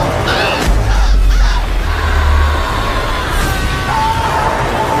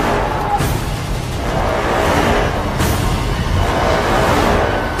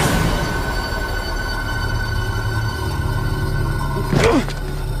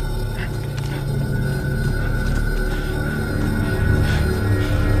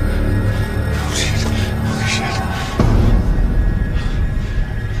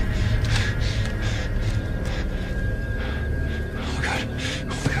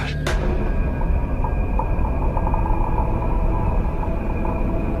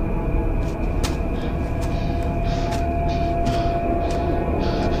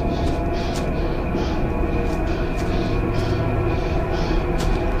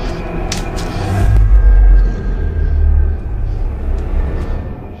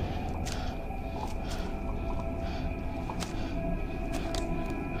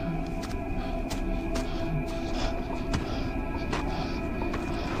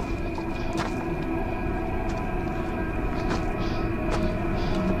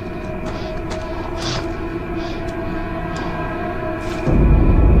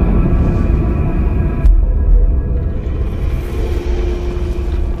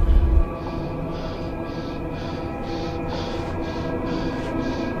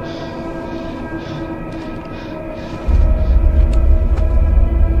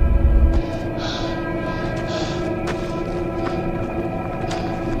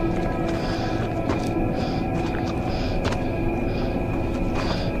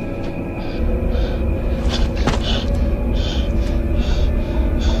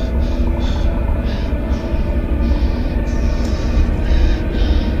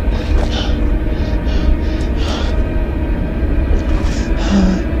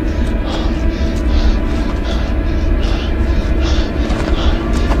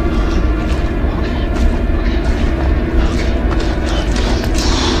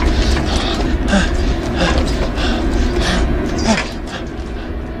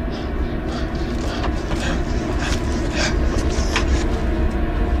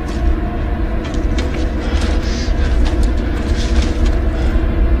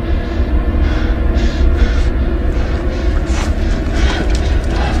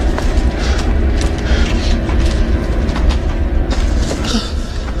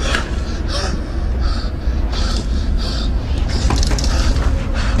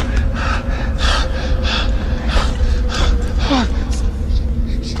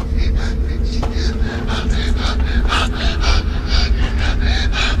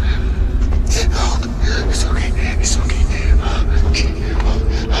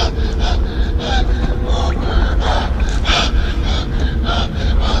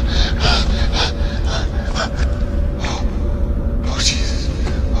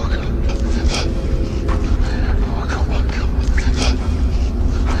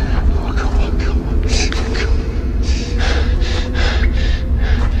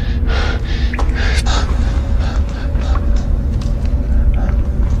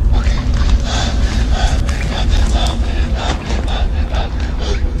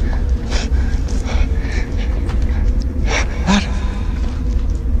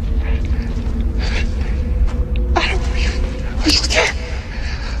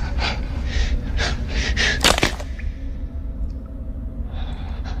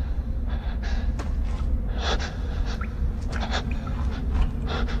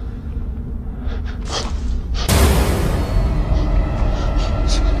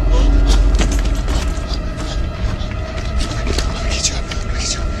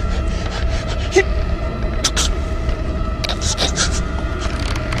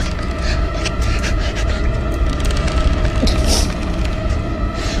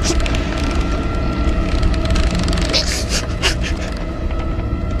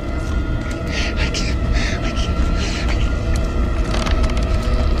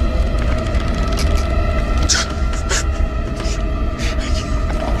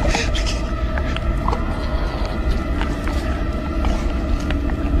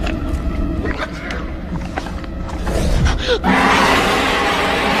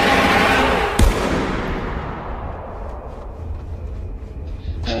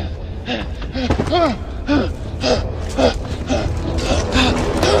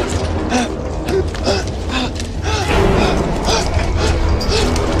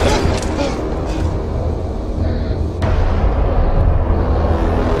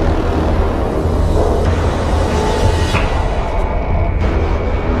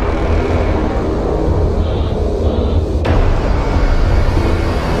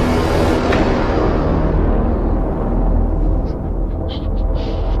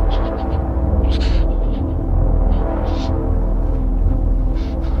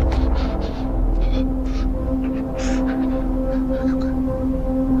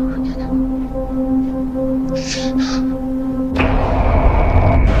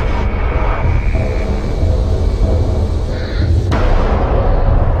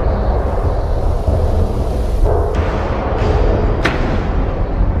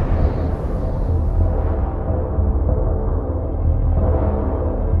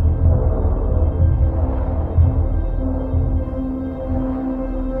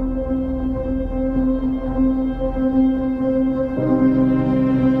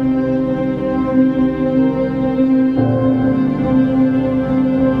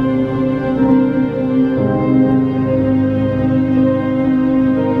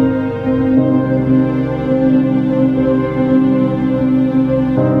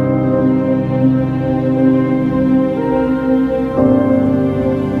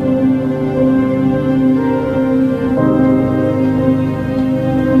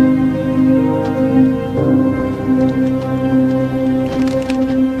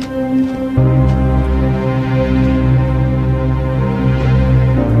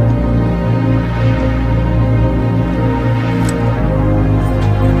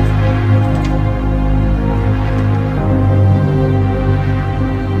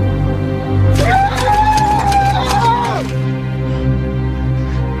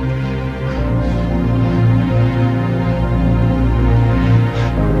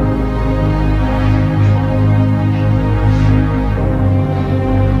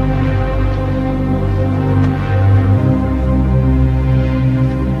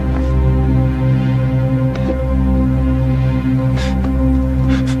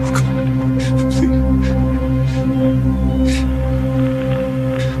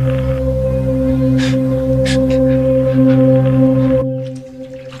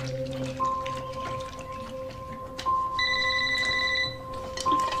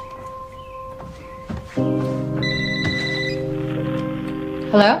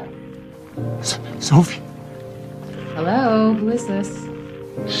 Hello? Sophie. Hello? Who is this?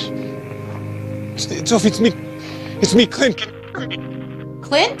 Sophie, it's me. It's me, Clint.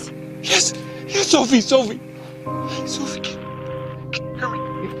 Clint? Yes. Yes, Sophie. Sophie,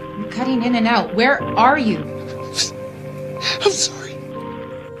 You're cutting in and out. Where are you? I'm sorry.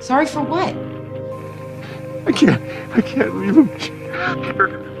 Sorry for what? I can't leave him.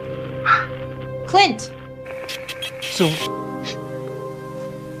 Clint! Sophie.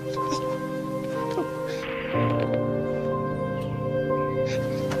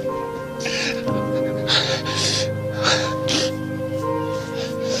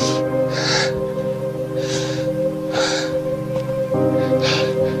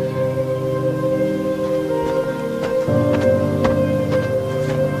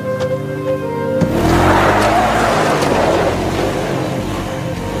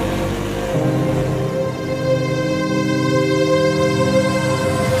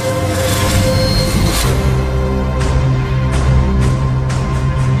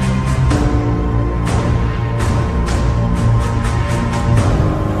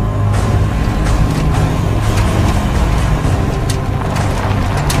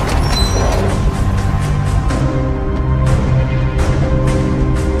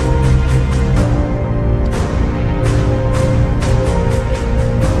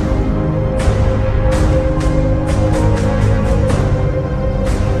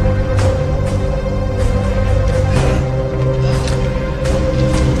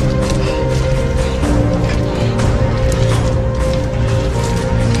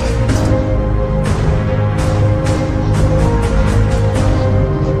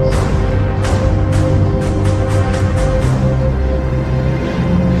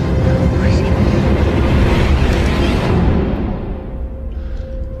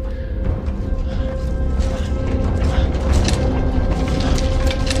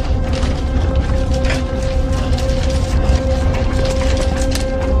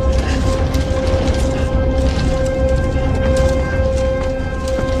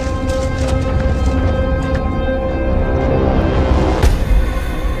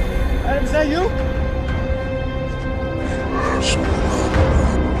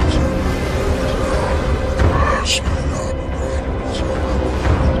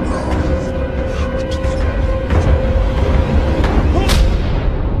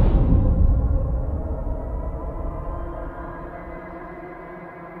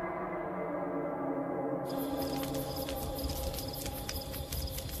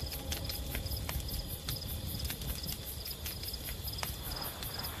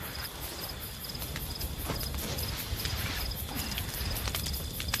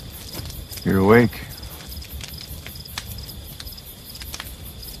 You're awake.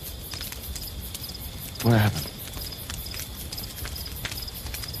 What happened?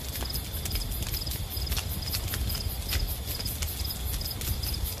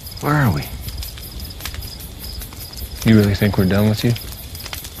 Where are we? You really think we're done with you?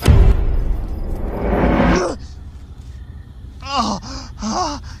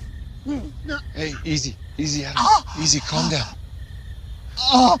 Hey, easy, Adam. Easy, calm down.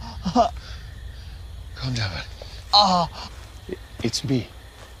 Calm down, man. It's me.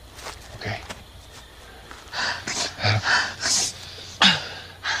 Okay? Adam.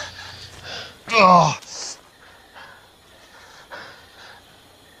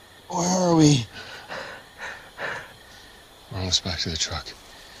 Where are we? We're almost back to the truck.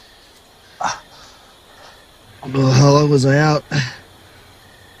 Well, how long was I out?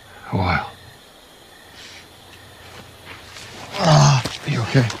 A while. Are you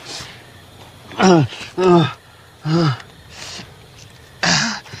okay?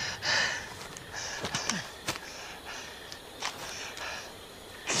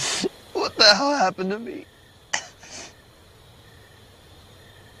 What the hell happened to me?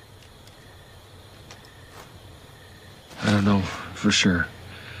 I don't know for sure.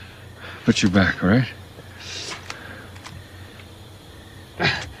 But you're back, all right?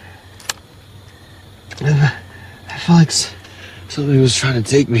 I felt like somebody was trying to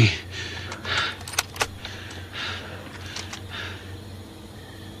take me.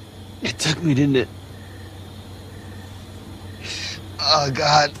 It took me, didn't it? Oh,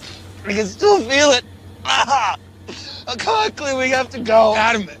 God. I can still feel it. Ah! Oh, come on, Clint, we have to go.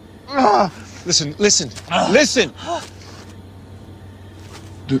 Adam. Listen. Listen.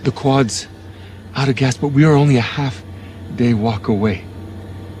 The quad's out of gas, but we are only a half-day walk away.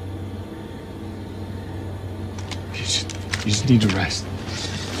 You just need to rest.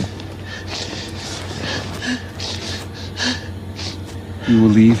 We will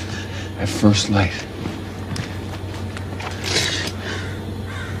leave at first light.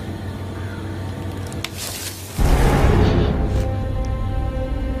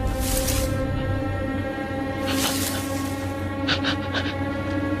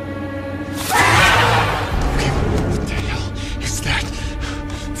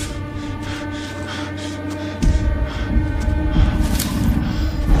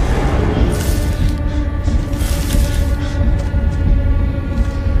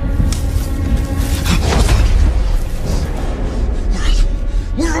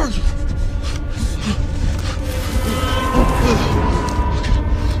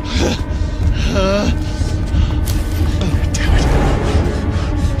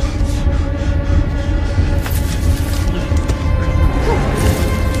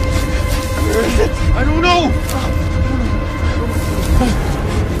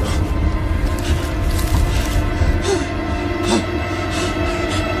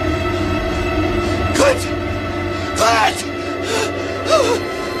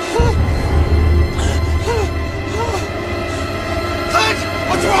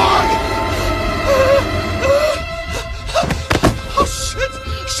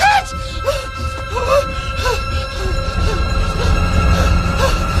 Shit!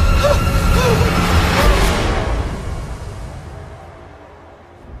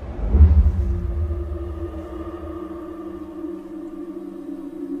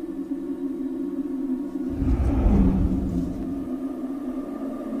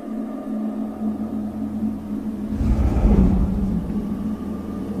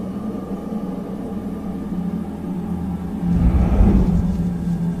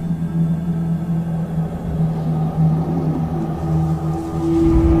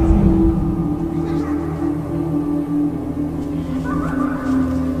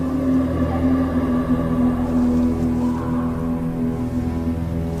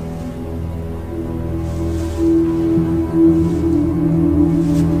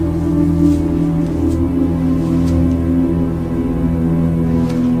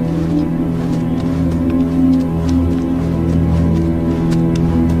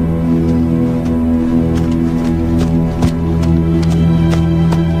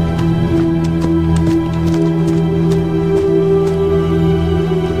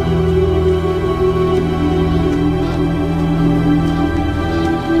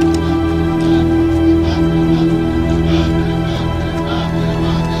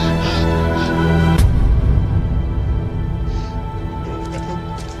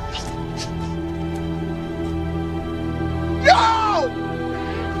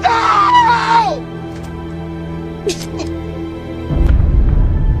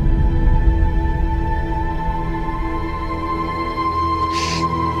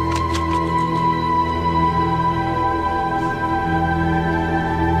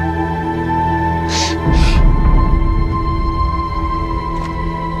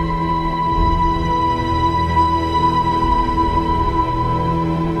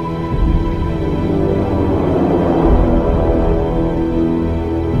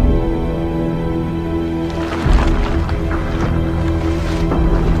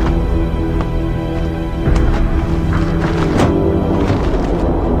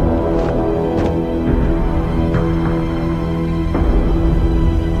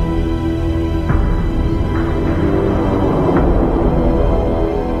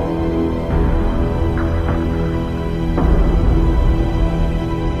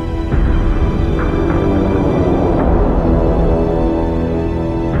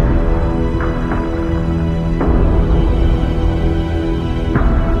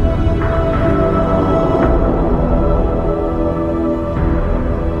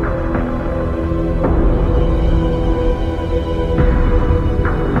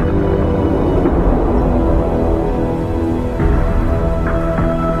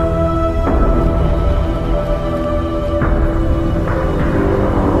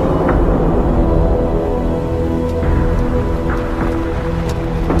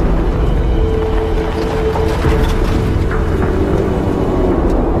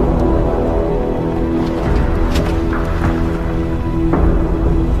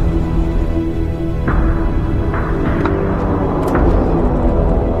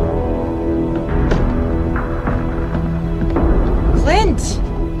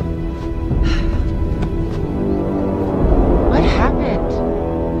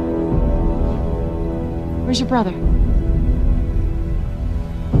 Where's your brother?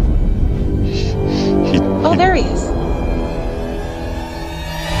 Oh, there he is.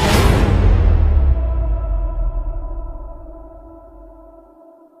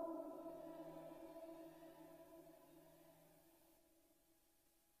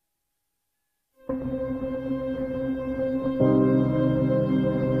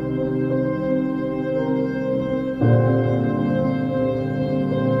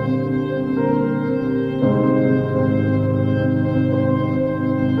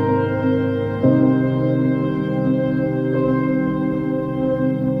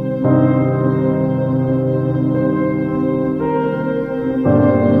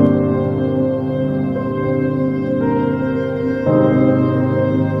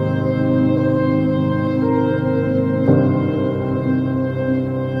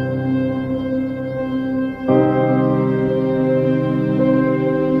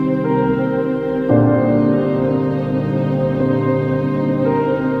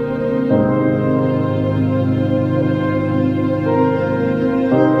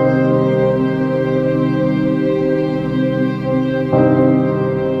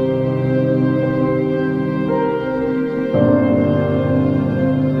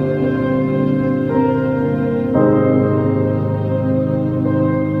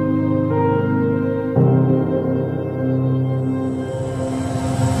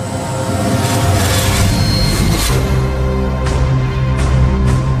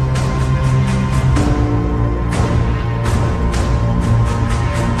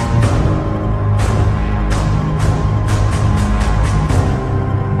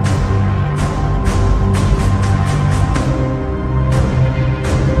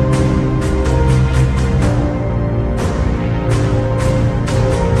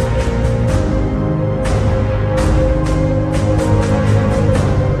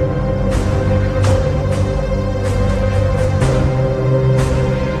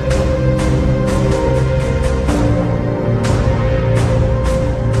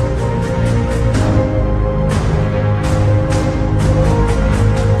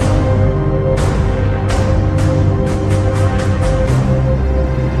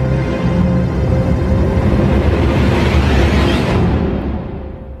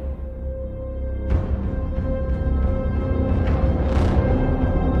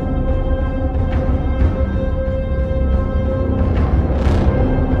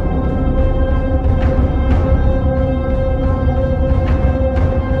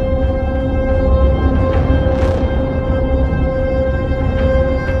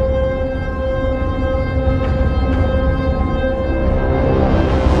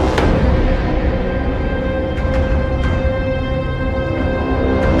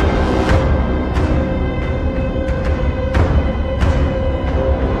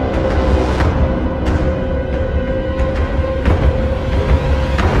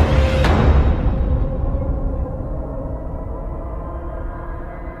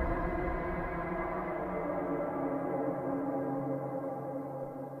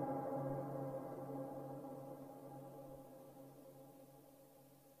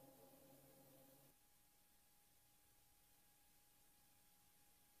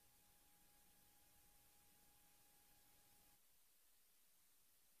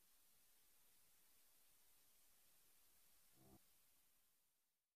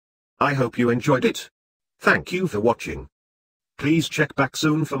 I hope you enjoyed it. Thank you for watching. Please check back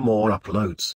soon for more uploads.